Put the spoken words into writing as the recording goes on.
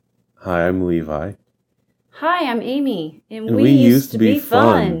Hi, I'm Levi. Hi, I'm Amy, and we used to be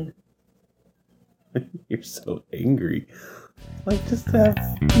fun. You're so angry. Like, just have...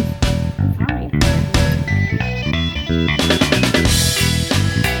 Fine.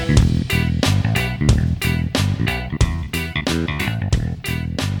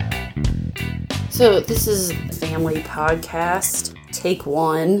 So this is a family podcast, take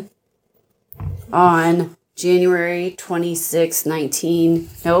one, on January 26, 2019.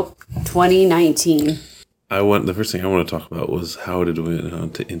 The first thing I want to talk about was how did we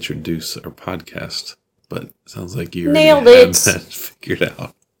to introduce our podcast, but it sounds like you Nailed already it. had that figured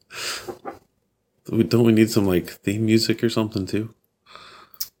out. Don't we need some, like, theme music or something, too?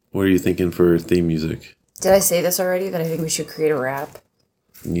 What are you thinking for theme music? Did I say this already, that I think we should create a rap?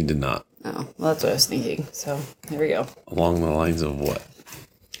 You did not. Oh, well, that's what I was thinking, so there we go. Along the lines of what?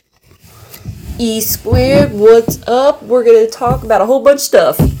 E squared, what's up? We're going to talk about a whole bunch of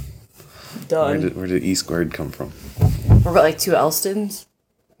stuff. Done. Where did E squared come from? We're about like two Elstons.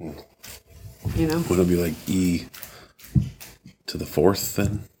 You know? Would it be like E to the fourth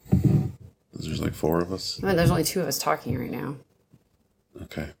then? There's like four of us. I mean, there's only two of us talking right now.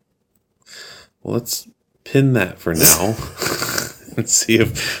 Okay. Well, let's pin that for now. Let's see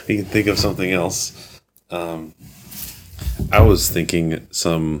if we can think of something else. I was thinking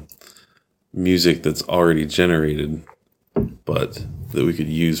some music that's already generated, but that we could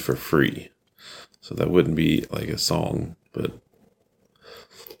use for free. So that wouldn't be like a song, but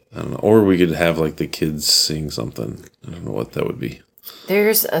I don't know. Or we could have like the kids sing something. I don't know what that would be.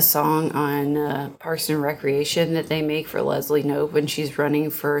 There's a song on Parks and Recreation that they make for Leslie Knope when she's running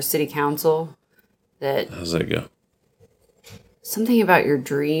for city council. How's that go? Something about your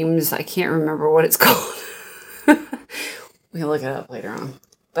dreams. I can't remember what it's called. We can look it up later on.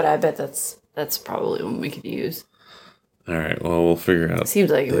 But I bet that's probably one we could use. All right. Well, we'll figure out.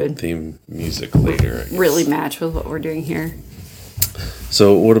 Seems like it would theme music later. I guess. Really match with what we're doing here.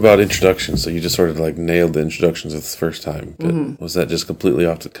 So what about introductions? So you just sort of like nailed the introductions the first time. But was that just completely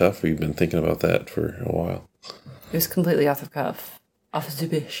off the cuff, or you've been thinking about that for a while? It was completely off the cuff. Off the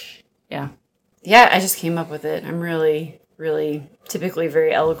bish. Yeah. Yeah, I just came up with it. I'm really typically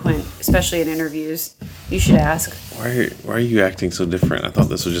very eloquent, especially in interviews. You should ask. Why are you acting so different? I thought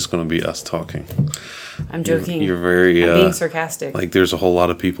this was just going to be us talking. I'm joking. You're very... I'm being sarcastic. Like there's a whole lot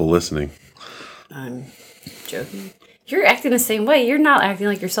of people listening. I'm joking. You're acting the same way. You're not acting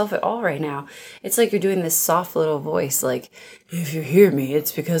like yourself at all right now. It's like you're doing this soft little voice, like, if you hear me,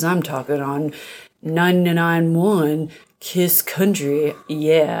 it's because I'm talking on 99.1 Kiss Country.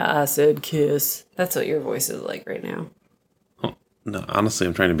 Yeah, I said Kiss. That's what your voice is like right now. No, honestly,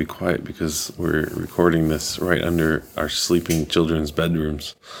 I'm trying to be quiet because we're recording this right under our sleeping children's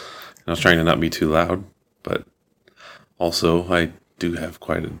bedrooms. And I was trying to not be too loud, but also I do have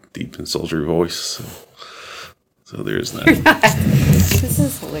quite a deep and sultry voice, so there's that. This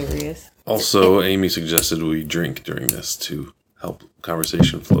is hilarious. Also, Amy suggested we drink during this to help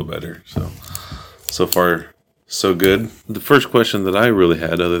conversation flow better. So far, so good. The first question that I really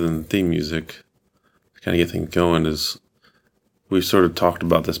had, other than the theme music, to kind of get things going, is we've sort of talked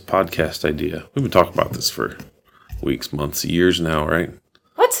about this podcast idea. We've been talking about this for weeks, months, years now, right?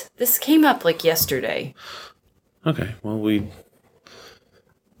 What? This came up like yesterday. Okay, well, we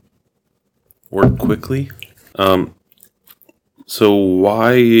work quickly. So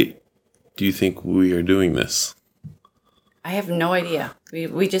why do you think we are doing this? I have no idea.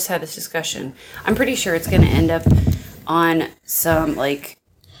 We just had this discussion. I'm pretty sure it's going to end up on some, like,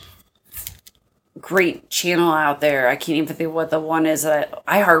 great channel out there. I can't even think what the one is.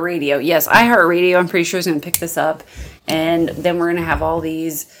 iHeartRadio. Yes, iHeartRadio. I'm pretty sure is going to pick this up. And then we're going to have all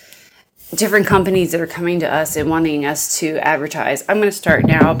these different companies that are coming to us and wanting us to advertise. I'm going to start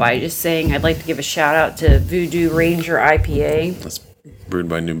now by just saying I'd like to give a shout out to Voodoo Ranger IPA. That's brewed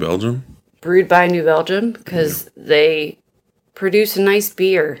by New Belgium. Brewed by New Belgium, because they produce a nice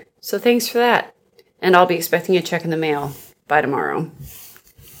beer. So thanks for that. And I'll be expecting a check in the mail by tomorrow.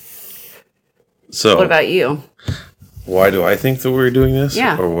 So what about you? Why do I think that we're doing this?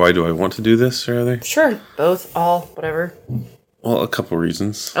 Yeah. Or why do I want to do this, rather? Sure. Both, all, whatever. Well, a couple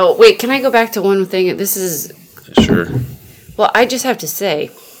reasons. Oh, wait. Can I go back to one thing? This is... Sure. Well, I just have to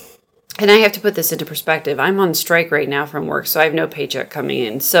say, and I have to put this into perspective, I'm on strike right now from work, so I have no paycheck coming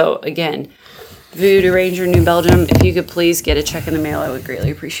in. So, again, Voodoo Ranger, New Belgium, if you could please get a check in the mail, I would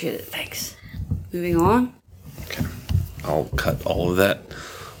greatly appreciate it. Thanks. Moving along. Okay. I'll cut all of that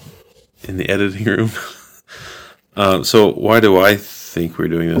in the editing room. So why do I think we're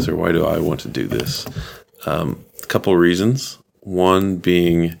doing this, or why do I want to do this? A couple reasons. One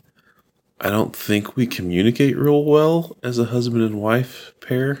being, I don't think we communicate real well as a husband and wife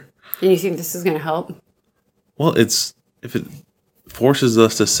pair. And you think this is going to help? Well, if it forces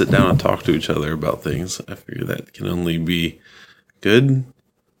us to sit down and talk to each other about things, I figure that can only be good.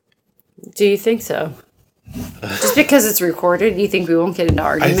 Do you think so? Just because it's recorded, you think we won't get into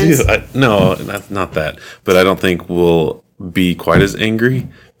arguments? I do. No, not that. But I don't think we'll be quite as angry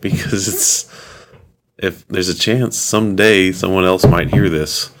because if there's a chance someday someone else might hear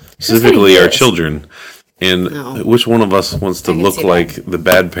this, specifically our children. And which one of us wants to look like the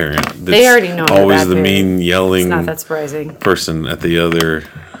bad parent? They already know. Always the mean, yelling, it's not that surprising person at the other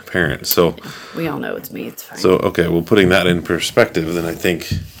parent. So we all know it's me. It's fine. So okay, well, putting that in perspective, then I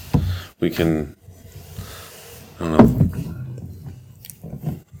think we can. I don't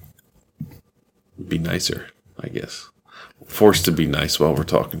know. Be nicer, I guess. Forced to be nice while we're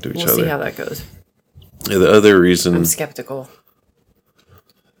talking to each other. We'll see how that goes. Yeah, the other reason I'm skeptical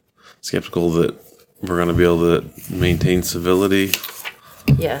that we're going to be able to maintain civility.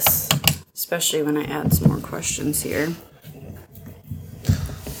 Yes, especially when I add some more questions here.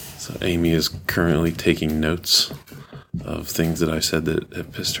 So Amy is currently taking notes of things that I said that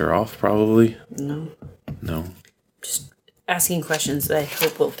have pissed her off, probably. No. Just asking questions that I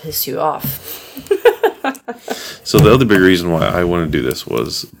hope will piss you off. So the other big reason why I want to do this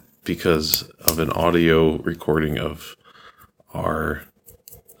was because of an audio recording of our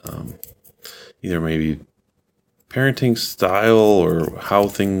either maybe parenting style or how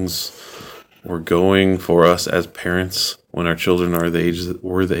things were going for us as parents when our children are the age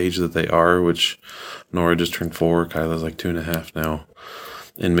that they are, which Nora just turned 4, Kyla's like 2.5 now.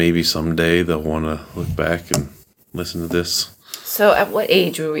 And maybe someday they'll want to look back and listen to this. So at what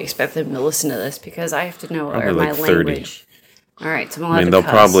age would we expect them to listen to this? Because I have to know probably like my 30. language. All right, so I'm allowed to they'll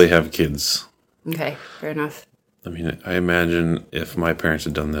cuss. probably have kids. Okay, fair enough. I mean, I imagine if my parents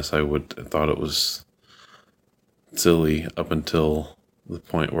had done this, I would have thought it was silly up until the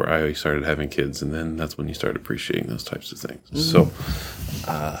point where I started having kids, and then that's when you start appreciating those types of things. Mm-hmm. So,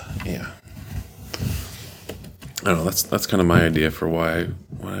 yeah. I don't know. That's kind of my idea for why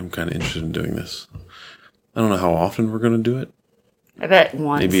I'm kind of interested in doing this. I don't know how often we're going to do it. I bet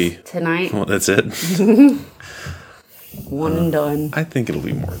once. Maybe tonight. Well, that's it. One and done. I think it'll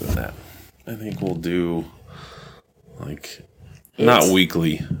be more than that. I think we'll do not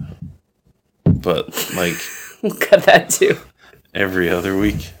weekly, but we'll cut that too. Every other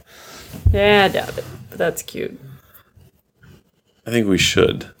week. Yeah, I doubt it, but that's cute. I think we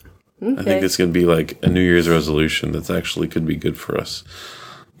should. Okay. I think it's going to be like a New Year's resolution that's actually could be good for us.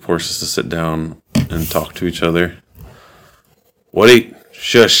 Force us to sit down and talk to each other. Woody,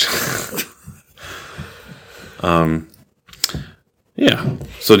 shush. Yeah.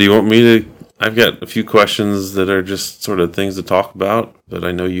 So do you want me to... I've got a few questions that are just sort of things to talk about, but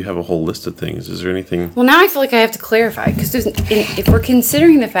I know you have a whole list of things. Is there anything... Well, now I feel like I have to clarify, because if we're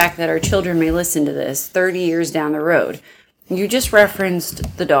considering the fact that our children may listen to this 30 years down the road, you just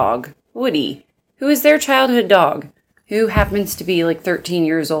referenced the dog, Woody, who is their childhood dog, who happens to be like 13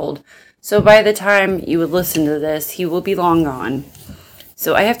 years old. So by the time you would listen to this, he will be long gone.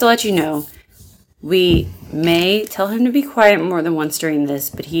 So I have to let you know, we may tell him to be quiet more than once during this,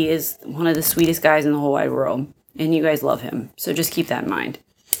 but he is one of the sweetest guys in the whole wide world, and you guys love him. So just keep that in mind.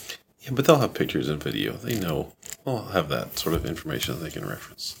 Yeah, but they'll have pictures and video. They know. They'll have that sort of information that they can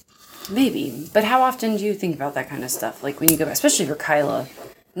reference. Maybe, but how often do you think about that kind of stuff? Like when you go back, especially for Kyla,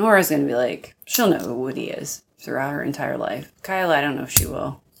 Nora's going to be like, she'll know who Woody is throughout her entire life. Kyla, I don't know if she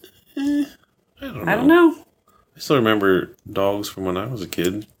will. I don't know. I still remember dogs from when I was a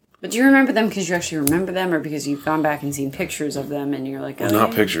kid. But do you remember them because you actually remember them, or because you've gone back and seen pictures of them and you're like, oh,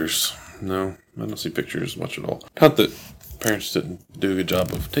 not pictures. No, I don't see pictures much at all. Not that parents didn't do a good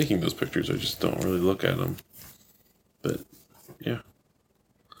job of taking those pictures. I just don't really look at them. But, yeah.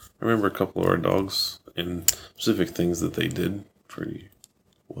 I remember a couple of our dogs and specific things that they did pretty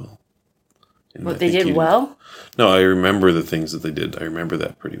well. And what they did well? No, I remember the things that they did. I remember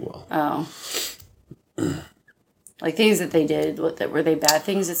that pretty well. Oh. Like things that they did, were they bad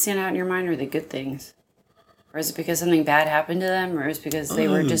things that stand out in your mind, or were they good things? Or is it because something bad happened to them, or is it because they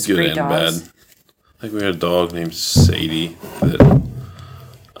were just great dogs? Bad. I think we had a dog named Sadie that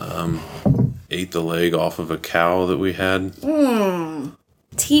ate the leg off of a cow that we had.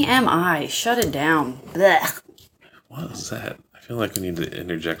 TMI, shut it down. Blech. What is that? I feel like we need to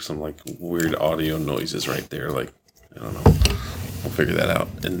interject some weird audio noises right there. I don't know. We'll figure that out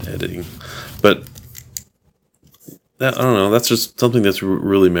in editing. But I don't know. That's just something that's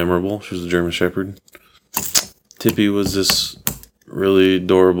really memorable. She was a German Shepherd. Tippy was this really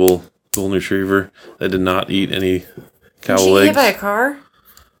adorable golden retriever that did not eat any cow legs. Was she hit by a car?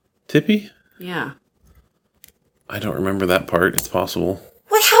 Tippy? Yeah. I don't remember that part. It's possible.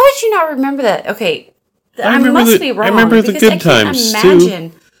 What? How would you not remember that? Okay, I remember must the- be wrong. I remember the because good I can't times, too.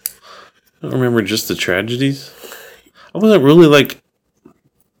 imagine. I don't remember just the tragedies. I wasn't really like,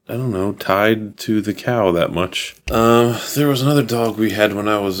 I don't know, tied to the cow that much. There was another dog we had when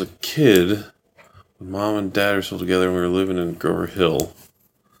I was a kid. Mom and Dad were still together and we were living in Grover Hill.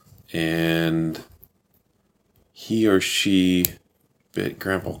 And he or she bit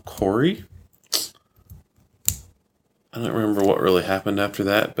Grandpa Corey. I don't remember what really happened after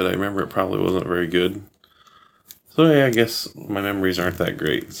that, but I remember it probably wasn't very good. So yeah, I guess my memories aren't that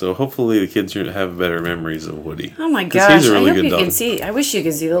great. So hopefully the kids have better memories of Woody. Oh my 'Cause gosh! he's a really I hope good you dog. can see. I wish you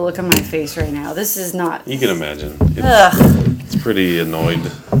could see the look on my face right now. This is not. You can imagine. Ugh. It's pretty annoyed.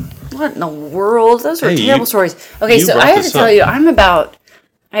 What in the world? Those were Hey, terrible stories. Okay, you so brought I have to this tell up. you,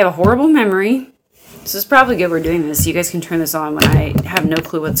 I have a horrible memory. So it's probably good we're doing this. You guys can turn this on when I have no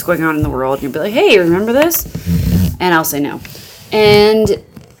clue what's going on in the world. And you'll be like, hey, remember this? And I'll say no. And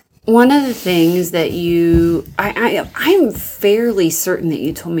one of the things that I'm fairly certain that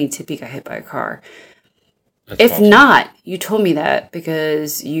you told me Tippy got hit by a car. That's If possible. not, you told me that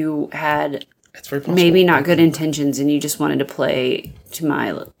because you had It's very possible. maybe not good intentions and you just wanted to play to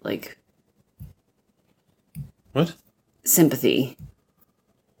my, like, What? sympathy.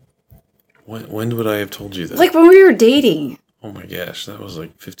 When would I have told you that? Like when we were dating. Oh my gosh, that was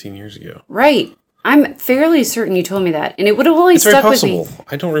like 15 years ago. Right. I'm fairly certain you told me that. And it would have only It's very stuck with possible. me.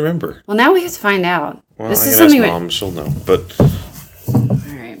 I don't remember. Well, now we have to find out. Well, this I is can ask something Mom. She'll know. But All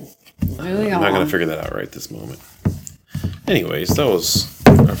right. Moving I'm not going on. to figure that out right this moment. Anyways, that was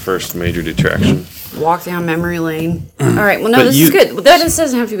our first major detraction. Walk down memory lane. All right. Well, no, But this you- is good. Well, that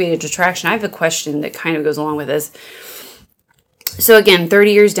doesn't have to be a detraction. I have a question that kind of goes along with this. So again,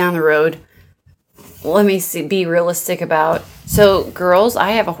 30 years down the road, let me be realistic about. So girls,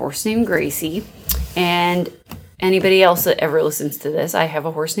 I have a horse named Gracie, and anybody else that ever listens to this, I have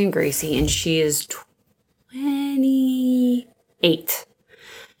a horse named Gracie, and she is 28.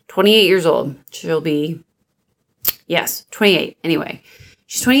 28 years old. She'll be, yes, 28. Anyway,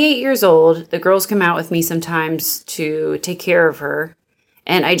 she's 28 years old. The girls come out with me sometimes to take care of her.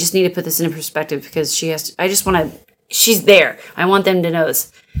 And I just need to put this into perspective because she's there. I want them to know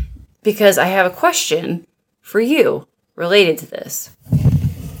this. Because I have a question for you related to this.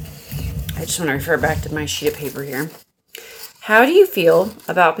 I just want to refer back to my sheet of paper here. How do you feel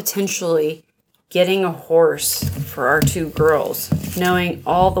about potentially getting a horse for our two girls, knowing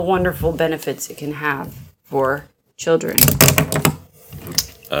all the wonderful benefits it can have for children?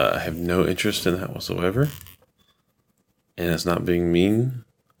 I have no interest in that whatsoever. And it's not being mean.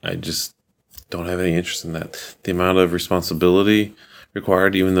 I just don't have any interest in that. The amount of responsibility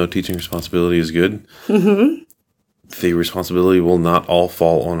required, even though teaching responsibility is good, the responsibility will not all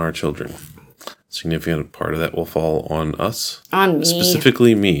fall on our children. A significant part of that will fall on us. On me.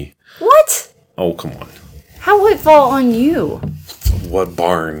 Specifically me. What? Oh, come on. How would it fall on you? What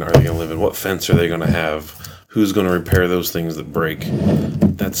barn are they going to live in? What fence are they going to have? Who's going to repair those things that break?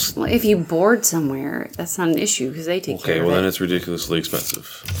 That's Well, if you board somewhere, that's not an issue because they take okay. care Well, of then it. it's ridiculously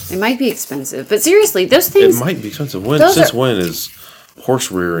expensive. It might be expensive, but seriously, those It things. might be expensive. Those Since are- when is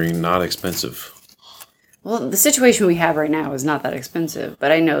horse rearing not expensive? Well, the situation we have right now is not that expensive,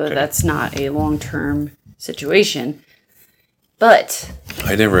 but I know that Okay. that's not a long-term situation. But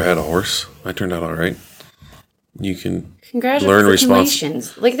I never had a horse. I turned out all right. You can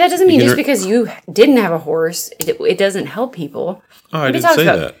congratulations! Like that doesn't mean can just re- because you didn't have a horse, it doesn't help people. Oh, I What didn't talks say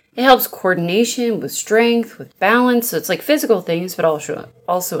about- that. It helps coordination with strength, with balance. So it's like physical things, but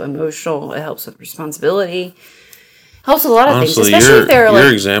also emotional. It helps with responsibility. Helps with a lot of things, Honestly, especially if they're your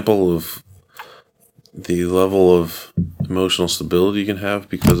like example of the level of emotional stability you can have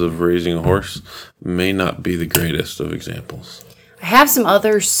because of raising a horse may not be the greatest of examples. I have some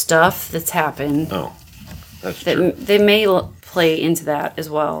other stuff that's happened Oh, that's true. that they may play into that as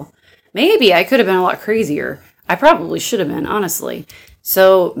well. Maybe I could have been a lot crazier. I probably should have been, honestly.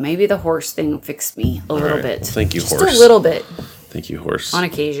 So maybe the horse thing fixed me a little right. bit. Well, thank you, Just horse. a little bit Thank you, horse. on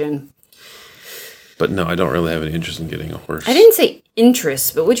occasion. But no, I don't really have any interest in getting a horse. I didn't say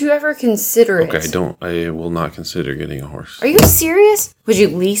interest, but would you ever consider it? Okay, I will not consider getting a horse. Are you serious? Would you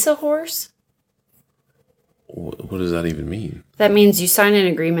lease a horse? What does that even mean? That means you sign an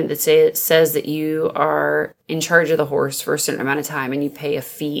agreement that says that you are in charge of the horse for a certain amount of time and you pay a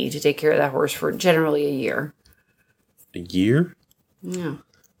fee to take care of that horse for generally a year. A year? Yeah.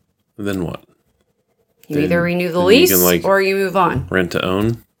 Then what? You Then- either renew the then you lease can, like, or you move on. Rent to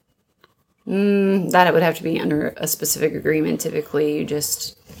own? That it would have to be under a specific agreement. Typically, you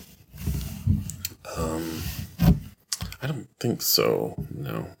just... I don't think so.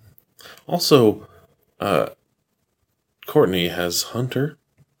 No. Also, Courtney has Hunter,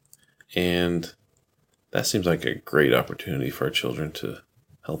 And that seems like a great opportunity for our children to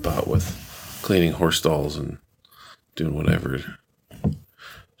help out with cleaning horse stalls and doing whatever.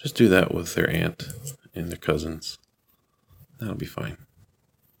 Just do that with their aunt and their cousins. That'll be fine.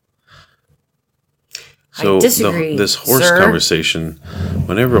 So I disagree, this horse sir. conversation,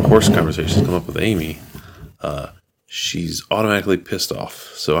 whenever a horse conversation come up with Amy, she's automatically pissed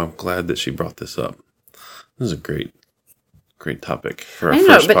off. So I'm glad that she brought this up. This is a great topic for our I know,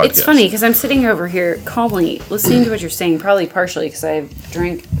 first but podcast. it's funny because I'm sitting over here calmly listening to what you're saying, probably partially because I've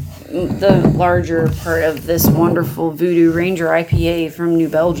drank the larger part of this wonderful Voodoo Ranger IPA from New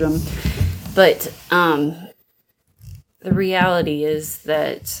Belgium. But the reality is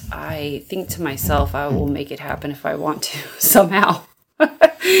that I think to myself, I will make it happen if I want to, somehow.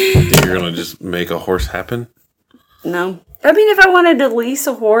 You're going to just make a horse happen? No. I mean, if I wanted to lease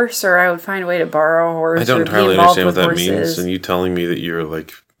a horse or I would find a way to borrow a horse I don't or be entirely involved understand what with that horses. means. And you telling me that you're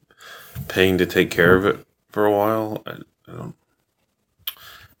like paying to take care of it for a while? I don't.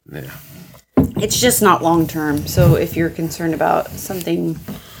 Yeah. It's just not long term. So if you're concerned about something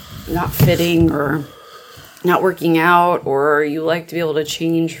not fitting or not working out, or you like to be able to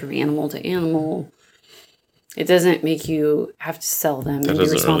change from animal to animal, it doesn't make you have to sell them. That and be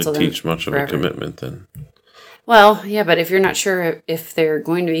doesn't responsible really teach much of a forever. commitment then. Well, yeah, but if you're not sure if they're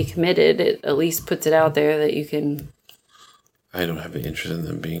going to be committed, it at least puts it out there that you can. I don't have any interest in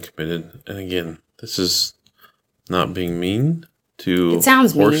them being committed. And again, this is not being mean to It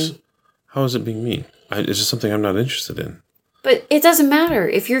sounds horse. mean. How is it being mean? It's just something I'm not interested in. But it doesn't matter.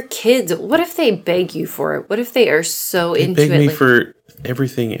 If your kids, what if they beg you for it? What if they are so They into beg it? me like, for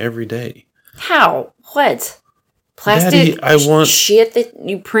everything every day. how? What? Plastic Daddy, I want- shit that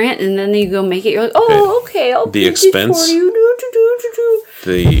you print and then you go make it. You're like, oh, okay, I'll The print it expense? for you. Do.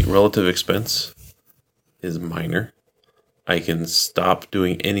 The relative expense is minor. I can stop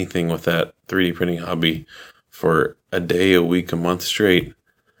doing anything with that 3D printing hobby for a day, a week, a month straight,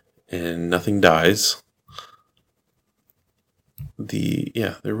 and nothing dies. The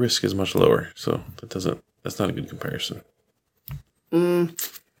risk is much lower, so that's not a good comparison.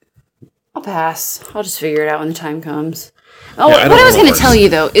 I'll pass. I'll just figure it out when the time comes. Oh, Yeah, I what don't I was know going what to tell you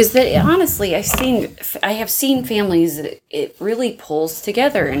though is that honestly, I have seen families that it really pulls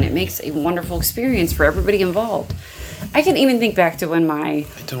together and it makes a wonderful experience for everybody involved. I can even think back to when I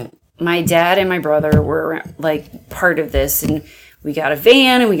don't. my dad and my brother were like part of this, and we got a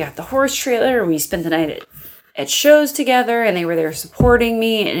van and we got the horse trailer and we spent the night at shows together, and they were there supporting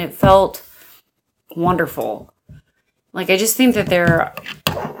me, and it felt wonderful. Like, I just think that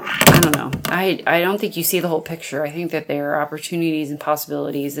I don't know. I don't think you see the whole picture. I think that there are opportunities and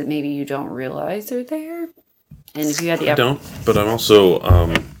possibilities that maybe you don't realize are there. And if you had the I don't, but I'm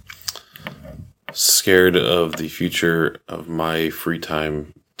also scared of the future of my free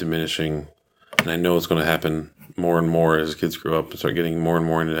time diminishing, and I know it's going to happen more and more as kids grow up and start getting more and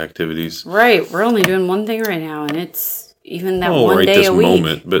more into activities. Right, we're only doing one thing right now, and it's even that Oh, one right day this a week.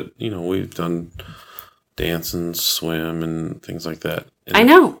 moment, but we've done dance and swim and things like that. And, I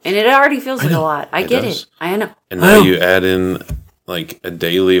know, and it already feels like a know, lot. I it get does. it. I know. and now you add in like a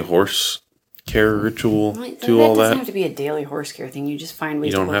daily horse care ritual That to all doesn't that. have to be a daily horse care thing. You just find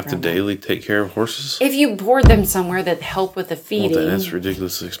ways You don't to work have to around that. daily take care of horses. If you board them somewhere that help with the Well, feeding, then that's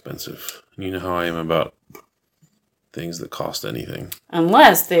ridiculously expensive. You know how I am about things that cost anything.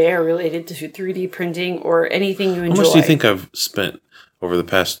 unless they are related to 3D printing or anything you enjoy. How much do you think I've spent over the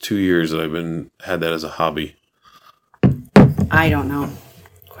past 2 years that I've had that as a hobby? I don't know.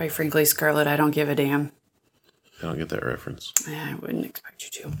 Quite frankly, Scarlett, I don't give a damn. I don't get that reference. I wouldn't expect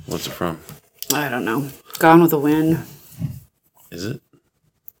you to. What's it from? I don't know. Gone with the Wind. Is it?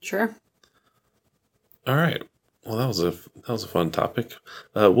 Sure. All right. Well, that was a fun topic.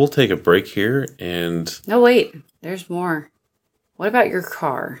 We'll take a break here, and No, wait. There's more. What about your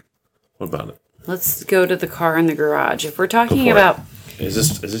car? what about it? Let's go to the car in the garage. If we're talking for it. about... Is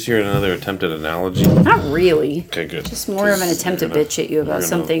this your another attempt at analogy? Not really. Okay, good. Just more of an attempt to bitch at you about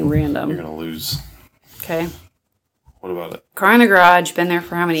something You're random. gonna lose. Okay. What about it? Car in the garage. Been there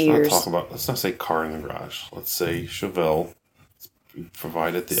for how many years? Let's not say car in the garage. Let's say Chevelle.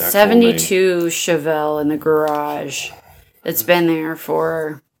 Provided the actual 72 Chevelle in the garage. It's been there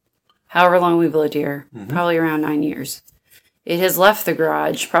for however long we've lived here. Probably around 9 years. It has left the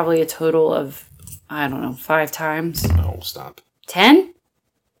garage probably a total of, I don't know, 5 times. name. No, stop. 10?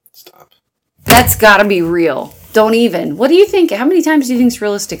 Stop. That's gotta be real. Don't even. What do you think? How many times do you think it's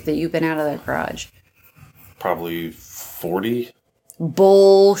realistic that you've been out of that garage? Probably 40.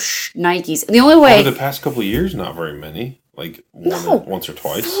 Nikes. The only way... Over the past couple of years, not very many. Like once or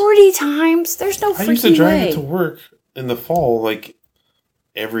twice. 40 times? There's no I used to freaking drive way. it to work in the fall, like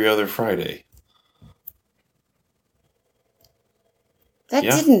every other Friday. That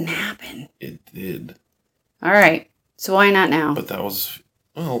didn't happen. It did. All right. So why not now? But that was,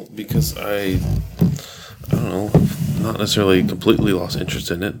 well, because I don't know, not necessarily completely lost interest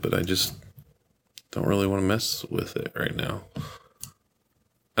in it, but I just don't really want to mess with it right now.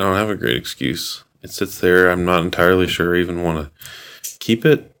 I don't have a great excuse. It sits there. I'm not entirely sure I even want to keep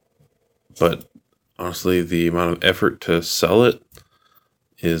it. But honestly, the amount of effort to sell it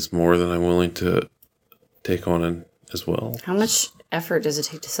is more than I'm willing to take on as well. How much effort does it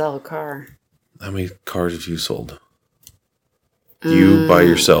take to sell a car? How many cars have you sold? You by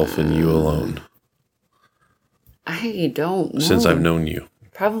yourself and you alone. I don't know. Since I've known you.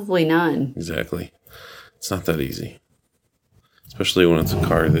 Probably none. Exactly. It's not that easy. Especially when it's a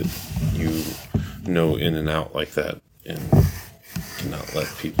car that you know in and out like that and cannot let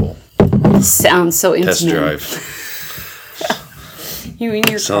people Sounds so intimate. test drive. You mean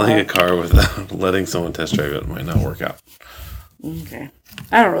your Selling car? a car without letting someone test drive it might not work out. Okay.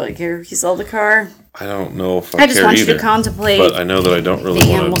 I don't really care if you sell the car. I don't know if I just care want you either, to contemplate but I know that I don't really the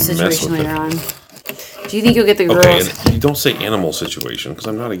want animal to mess situation with later it. on. Do you think you'll get the girls? Okay, and you don't say animal situation because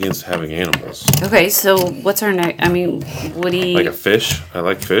I'm not against having animals. Okay, so what's our next? I mean, Woody, Like a fish. I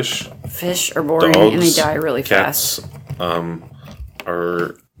like fish. fish are boring Dogs, and they die really cats, fast.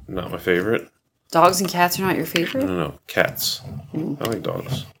 are not my favorite. Dogs and cats are not your favorite? No, cats. I like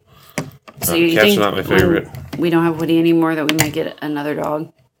dogs. So you Cats think are not my favorite. when we don't have Woody anymore that we might get another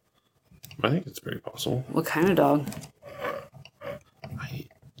dog? I think it's very possible. What kind of dog?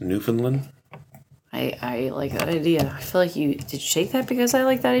 Newfoundland? I like that idea. I feel like did you take that because I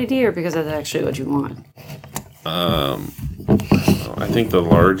like that idea or because that's actually what you want? I think the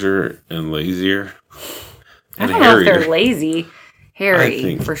larger and lazier I and don't know if hairier. they're lazy.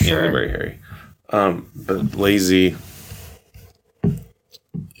 Hairy, for Yeah, sure. they're very hairy. But lazy.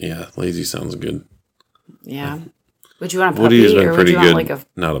 Yeah, lazy sounds good. Yeah. Would you want a Woody has puppy been or would pretty you good. want like a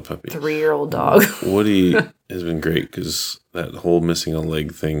Not a puppy. 3-year-old dog? Woody has been great because that whole missing a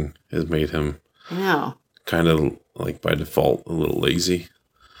leg thing has made him I know. kind of like by default a little lazy.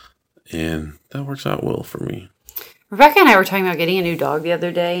 And that works out well for me. Rebecca and I were talking about getting a new dog the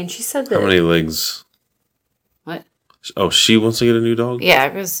other day, and she said that. How many legs? What? Oh, she wants to get a new dog? Yeah,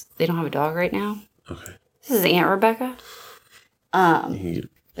 because they don't have a dog right now. Okay. This is Aunt Rebecca. You-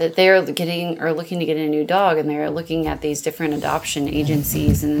 That they're looking to get a new dog, and they're looking at these different adoption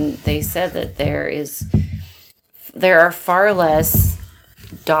agencies, and they said that there are far less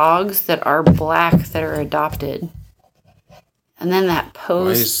dogs that are black that are adopted. And then that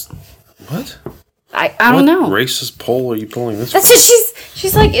post, What? I don't know. What racist poll are you pulling this That's from? what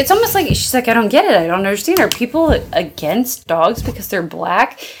she's like. It's almost like she's like, I don't get it. I don't understand. Are people against dogs because they're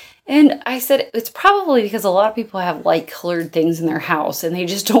black? And I said it's probably because a lot of people have light colored things in their house and they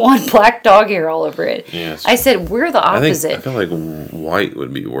just don't want black dog hair all over it. Yes. I said we're the opposite. I feel like white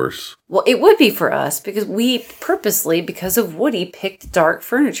would be worse. Well, it would be for us because we purposely, because of Woody, picked dark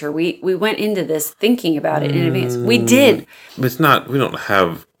furniture. We went into this thinking about it in advance. We did. But it's not, we don't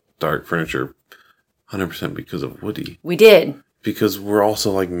have dark furniture 100% because of Woody. We did. Because we're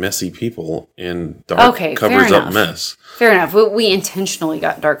also like messy people and dark Okay, covers fair up enough. mess. Fair enough. We intentionally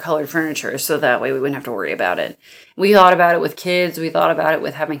got dark colored furniture so that way we wouldn't have to worry about it. We thought about it with kids. We thought about it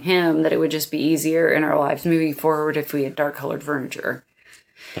with having him, that it would just be easier in our lives moving forward if we had dark colored furniture.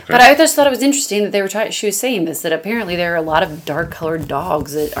 Okay. But I just thought it was interesting that they were she was saying this, that apparently there are a lot of dark colored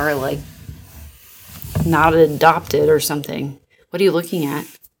dogs that are like not adopted or something. What are you looking at?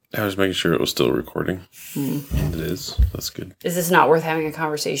 I was making sure it was still recording. And it is. That's good. Is this not worth having a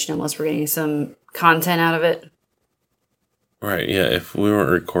conversation unless we're getting some content out of it? Right, yeah. If we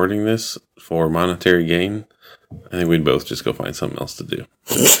weren't recording this for monetary gain, I think we'd both just go find something else to do.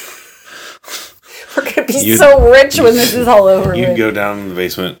 We're going to be so rich when this is all over. You'd with. go down in the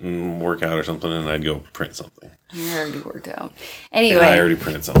basement and work out or something, and I'd go print something. I already worked out. And Anyway. I already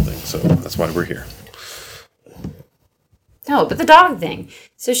printed something, so that's why we're here. No, but the dog thing.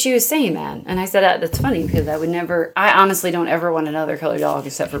 So she was saying that. And I said, that's funny because I honestly don't ever want another color dog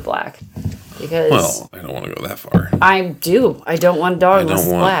except for black. Because Well, I don't want to go that far. I do. I don't want a dog unless it's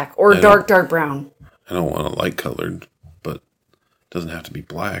black. Or dark brown. I don't want it light colored, but it doesn't have to be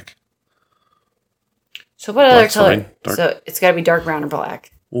black. So what other Black's color? fine. Dark. So it's got to be dark brown or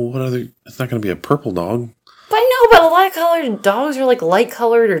black. Well, what other? It's not going to be a purple dog. But I know, but a lot of colored dogs are like light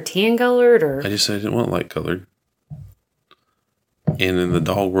colored or tan colored or. I just said I didn't want light colored. And in the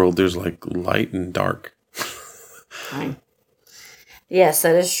dog world, there's like light and dark. Fine. Yes,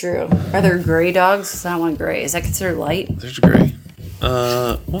 that is true. Are there gray dogs? 'Cause I don't want gray. Is that considered light? There's gray.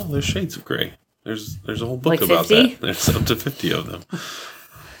 Well, there's shades of gray. There's a whole book Like about 50? that. There's up to 50 of them.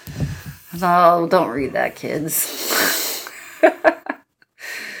 Oh, don't read that, kids.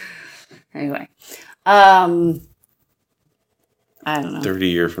 Anyway. I don't know. 30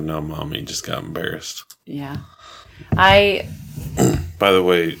 years from now, Mommy just got embarrassed. Yeah. By the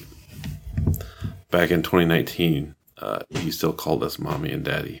way, back in 2019, you still called us Mommy and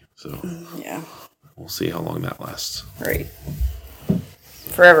Daddy. So yeah. We'll see how long that lasts. Right.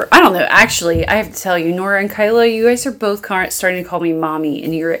 Forever. I don't know. Actually, I have to tell you, Nora and Kyla, you guys are both starting to call me Mommy,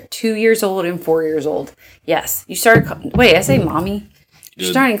 and you're 2 years old and 4 years old. Yes. You started... Wait, I say Mommy?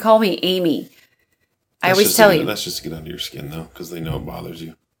 You're starting to call me Amy. I always tell you. That's just to get under your skin, though, because they know it bothers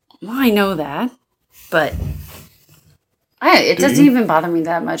you. Well, I know that, but it doesn't even bother me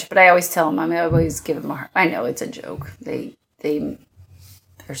that much. But I always tell them. I always give them a hard... I know it's a joke. They're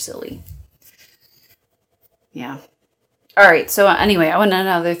silly. Yeah. All right. So anyway, I want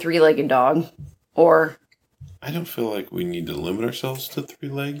another 3-legged dog, or... I don't feel like we need to limit ourselves to 3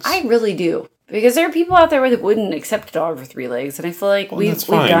 legs. I really do. Because there are people out there that wouldn't accept a dog for 3 legs. And I feel like we've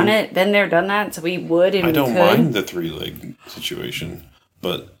done it, been there, done that. So we would and I don't we could. mind the 3-leg situation.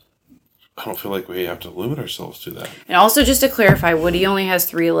 But I don't feel like we have to limit ourselves to that. And also just to clarify, Woody only has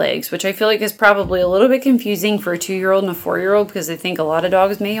 3 legs. Which I feel like is probably a little bit confusing for a 2-year-old and a 4-year-old. Because I think a lot of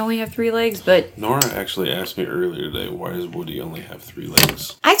dogs may only have 3 legs. But Nora actually asked me earlier today, why does Woody only have 3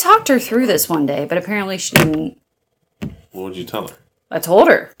 legs? I talked her through this one day. But apparently she didn't. What would you tell her? I told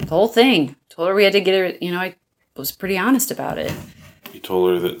her the whole thing. Told her we had to get her, I was pretty honest about it. You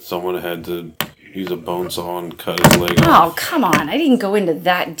told her that someone had to use a bone saw and cut his leg off. Oh, come on. I didn't go into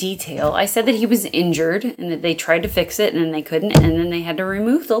that detail. I said that he was injured and that they tried to fix it and then they couldn't and then they had to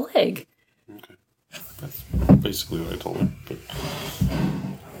remove the leg. Okay. That's basically what I told her. But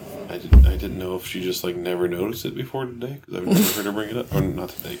I didn't know if she just never noticed it before today because I've never heard her bring it up. Or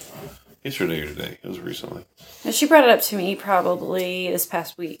not today. Yesterday or today. It was recently. And she brought it up to me probably this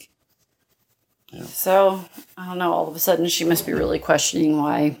past week. Yeah. So, I don't know. All of a sudden, she must be really questioning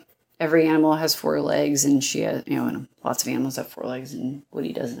why every animal has 4 legs and she has, and lots of animals have 4 legs and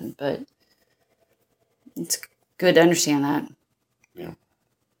Woody doesn't. But it's good to understand that. Yeah.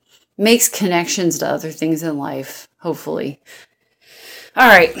 Makes connections to other things in life, hopefully. All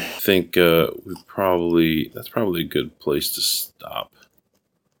right. I think that's probably a good place to stop.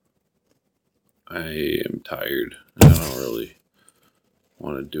 I am tired. I don't really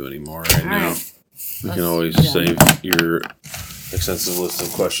want to do any more right now. Right. We can always save your extensive list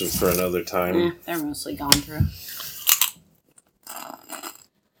of questions for another time. They're mostly gone through.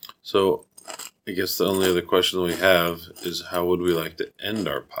 So, I guess the only other question we have is how would we like to end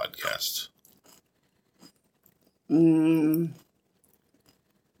our podcast? I was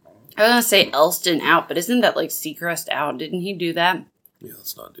going to say Elston out, but isn't that Seacrest out? Didn't he do that? Yeah,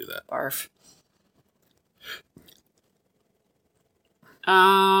 let's not do that. Barf.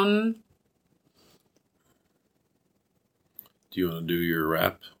 Do you want to do your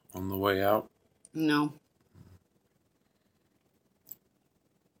rap on the way out? No.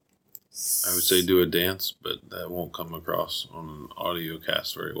 I would say do a dance, but that won't come across on an audio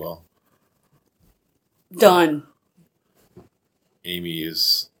cast very well. Done. Amy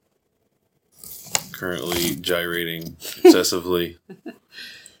is currently gyrating excessively,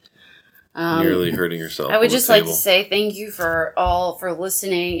 nearly hurting herself. I would just like to say thank you for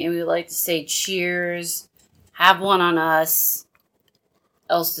listening, and we would like to say cheers. Have one on us.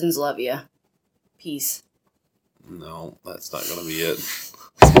 Elstons love you. Peace. No, that's not going to be it.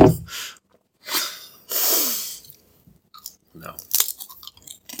 No.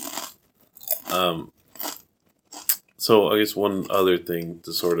 So I guess one other thing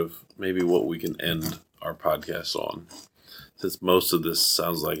to sort of maybe what we can end our podcast on, since most of this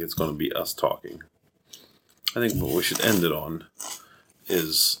sounds like it's going to be us talking. I think what we should end it on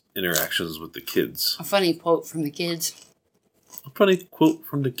is interactions with the kids. A funny quote from the kids. A funny quote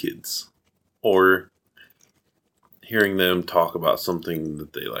from the kids. Or hearing them talk about something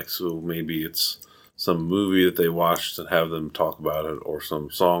that they like. So maybe it's some movie that they watched and have them talk about it, or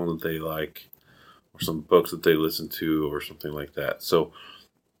some song that they like, or some books that they listen to, or something like that. So,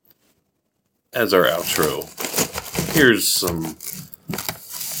 as our outro, here's some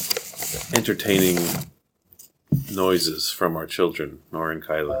entertaining noises from our children, Nora and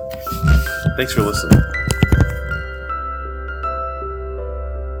Kyla. Thanks for listening.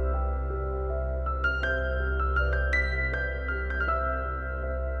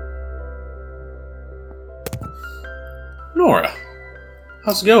 Nora,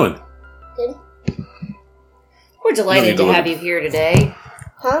 how's it going? Good. We're delighted to have you here today.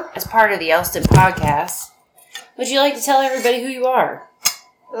 Huh? As part of the Elston podcast. Would you like to tell everybody who you are?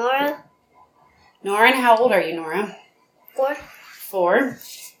 Nora? Nora, and how old are you, Nora? 4. 4.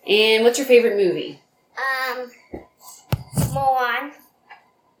 And what's your favorite movie? Mulan.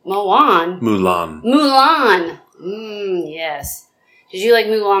 Mulan? Mulan. Yes. Did you like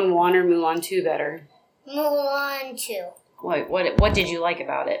Mulan 1 or Mulan 2 better? Mulan 2. What did you like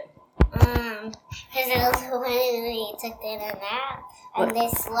about it? Because it was when we took in a nap, and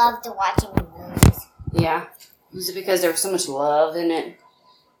just loved watching the movies. Yeah. Was it because there was so much love in it?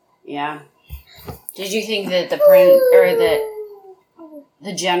 Yeah. Did you think that the prince or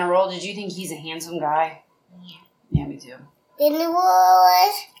the general? Did you think he's a handsome guy? Yeah. Yeah, me too.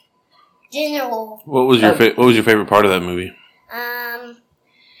 General. What was your favorite part of that movie?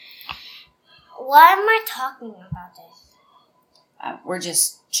 Why am I talking about this? We're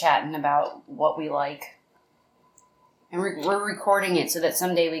just chatting about what we like. And we're recording it so that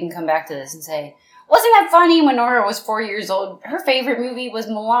someday we can come back to this and say, wasn't that funny when Nora was 4 years old? Her favorite movie was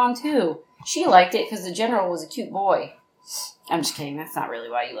Mulan 2. She liked it because the general was a cute boy. I'm just kidding. That's not really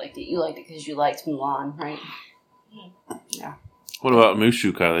why you liked it. You liked it because you liked Mulan, right? Yeah. What about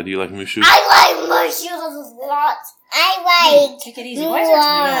Mushu, Kyla? Do you like Mushu? I like Mushu a lot. I like Take it easy. Why is there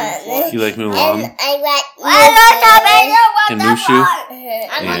tomato on the floor? You like Mulan? And I like And Mushu?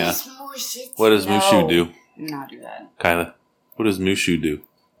 I Yeah. like Mushu. What does Mushu do? Do not do that. Kyla, what does Mushu do?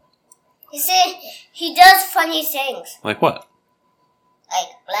 He said he does funny things. Like what? Like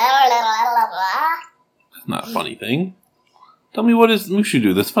blah blah blah blah blah. That's not a funny thing. Tell me what does Mushu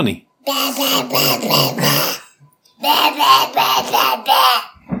do that's funny? Blah blah blah blah blah. Blah blah blah blah blah.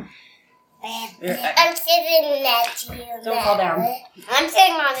 I'm sitting next to you. Don't fall down. I'm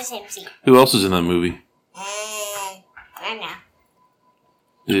sitting on the same seat. Who else is in that movie? I know.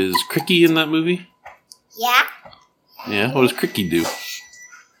 Is Cricky in that movie? Yeah. Yeah, what does Cricky do?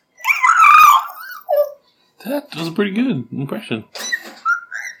 That was a pretty good impression.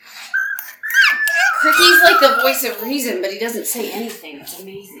 Cricky's like the voice of reason, but he doesn't say anything. It's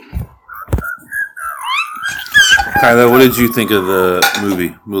amazing. Kyla, what did you think of the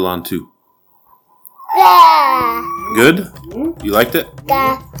movie Mulan 2? Yeah. Good? You liked it?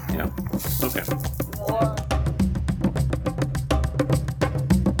 Yeah. Yeah. Okay.